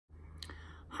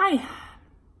Hi,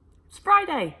 it's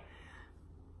Friday.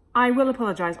 I will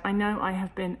apologise. I know I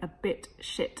have been a bit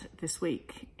shit this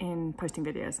week in posting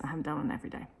videos. I haven't done one every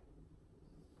day.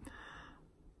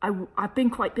 I've been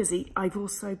quite busy. I've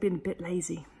also been a bit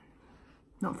lazy.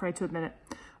 Not afraid to admit it.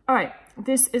 All right,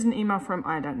 this is an email from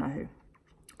I don't know who.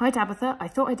 Hi Tabitha, I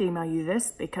thought I'd email you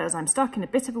this because I'm stuck in a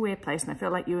bit of a weird place and I feel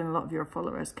like you and a lot of your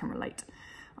followers can relate.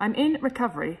 I'm in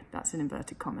recovery, that's in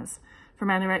inverted commas, from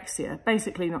anorexia,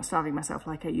 basically not starving myself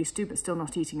like I used to, but still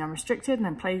not eating unrestricted and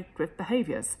I'm plagued with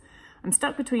behaviours. I'm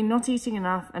stuck between not eating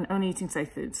enough and only eating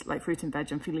safe foods like fruit and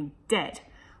veg and feeling dead.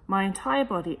 My entire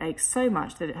body aches so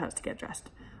much that it hurts to get dressed.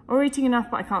 Or eating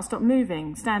enough but I can't stop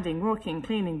moving, standing, walking,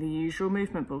 cleaning, the usual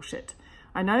movement bullshit.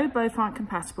 I know both aren't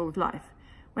compatible with life.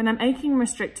 When I'm aching and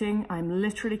restricting, I'm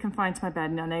literally confined to my bed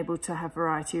and unable to have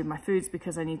variety of my foods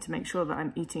because I need to make sure that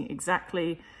I'm eating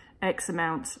exactly X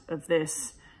amount of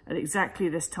this at exactly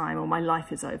this time or my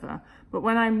life is over. But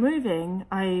when I'm moving,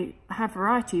 I have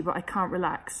variety, but I can't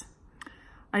relax.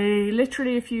 I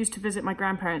literally refuse to visit my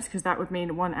grandparents because that would mean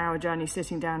a 1 hour journey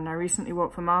sitting down, and I recently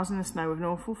walked for miles in the snow with an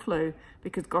awful flu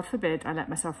because God forbid I let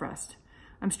myself rest.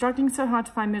 I'm struggling so hard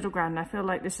to find middle ground, and I feel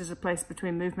like this is a place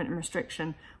between movement and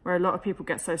restriction where a lot of people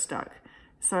get so stuck.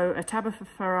 So a Tabitha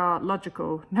Farrar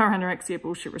logical, no anorexia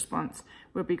bullshit response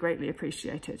would be greatly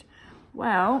appreciated.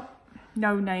 Well,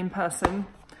 no name person,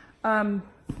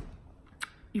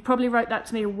 you probably wrote that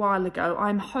to me a while ago.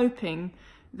 I'm hoping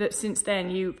that since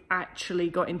then you've actually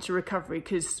got into recovery,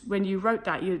 because when you wrote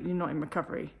that, you're not in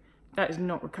recovery. That is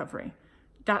not recovery.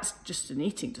 That's just an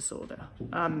eating disorder.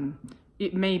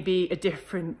 It may be a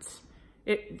different,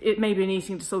 it may be an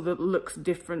eating disorder that looks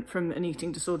different from an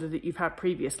eating disorder that you've had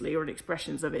previously or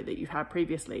expressions of it that you've had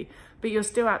previously, but you're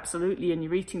still absolutely in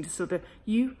your eating disorder.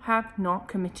 You have not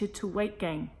committed to weight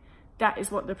gain. That is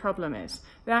what the problem is.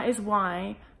 That is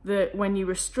why when you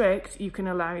restrict, you can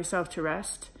allow yourself to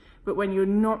rest. But when you're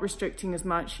not restricting as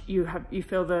much, you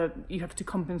feel that you have to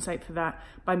compensate for that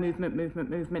by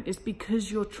movement. It's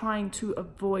because you're trying to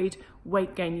avoid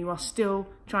weight gain. You are still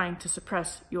trying to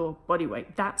suppress your body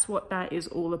weight. That's what that is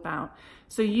all about.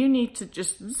 So you need to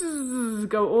just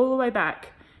go all the way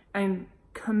back and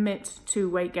commit to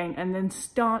weight gain and then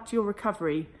start your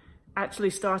recovery.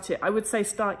 Actually start it. I would say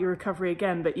start your recovery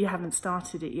again, but you haven't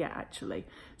started it yet actually.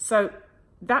 So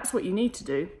that's what you need to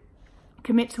do.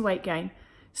 Commit to weight gain.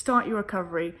 Start your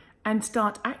recovery and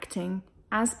start acting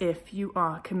as if you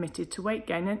are committed to weight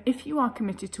gain. And if you are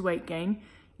committed to weight gain,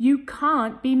 you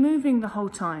can't be moving the whole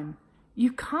time.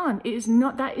 You can't.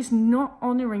 That is not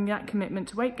honouring that commitment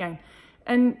to weight gain.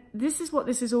 And this is what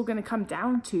this is all going to come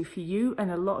down to for you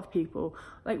and a lot of people.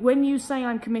 Like when you say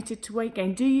I'm committed to weight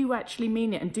gain, do you actually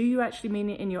mean it? And do you actually mean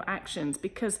it in your actions?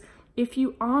 Because if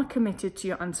you are committed to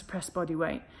your unsuppressed body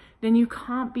weight, then you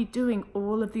can't be doing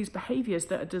all of these behaviours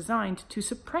that are designed to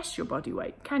suppress your body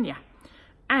weight, can you?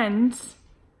 And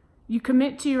you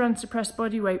commit to your unsuppressed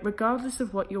body weight regardless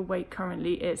of what your weight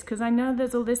currently is. Because I know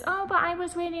there's all this, oh, but I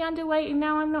was really underweight and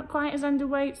now I'm not quite as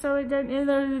underweight, so I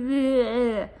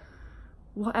don't...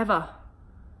 Whatever.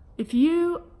 If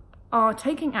you are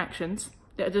taking actions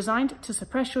that are designed to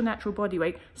suppress your natural body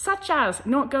weight, such as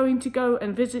not going to go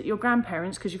and visit your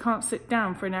grandparents because you can't sit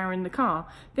down for an hour in the car,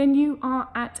 then you are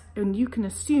at, and you can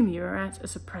assume you are at, a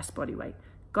suppressed body weight.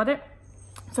 Got it?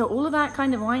 So all of that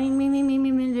kind of whining,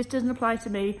 me, this doesn't apply to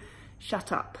me,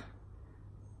 shut up.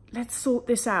 Let's sort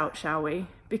this out, shall we?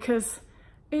 Because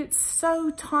it's so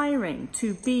tiring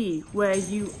to be where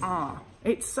you are.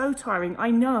 It's so tiring. I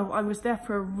know, I was there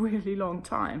for a really long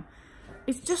time.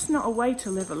 It's just not a way to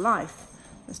live a life.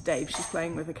 That's Dave, she's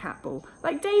playing with a cat ball.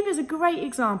 Like, Dave is a great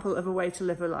example of a way to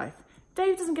live a life.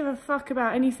 Dave doesn't give a fuck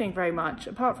about anything very much,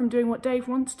 apart from doing what Dave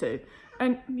wants to.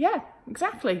 And yeah,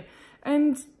 exactly.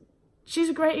 And she's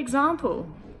a great example.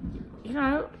 You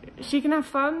know, she can have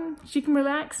fun, she can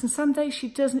relax, and some days she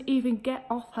doesn't even get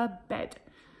off her bed.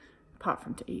 Apart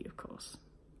from to eat, of course.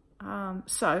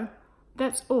 So,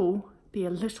 let's all be a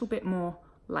little bit more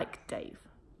like Dave.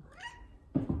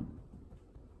 I'm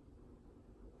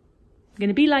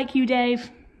gonna be like you,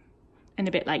 Dave, and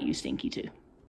a bit like you, Stinky, too.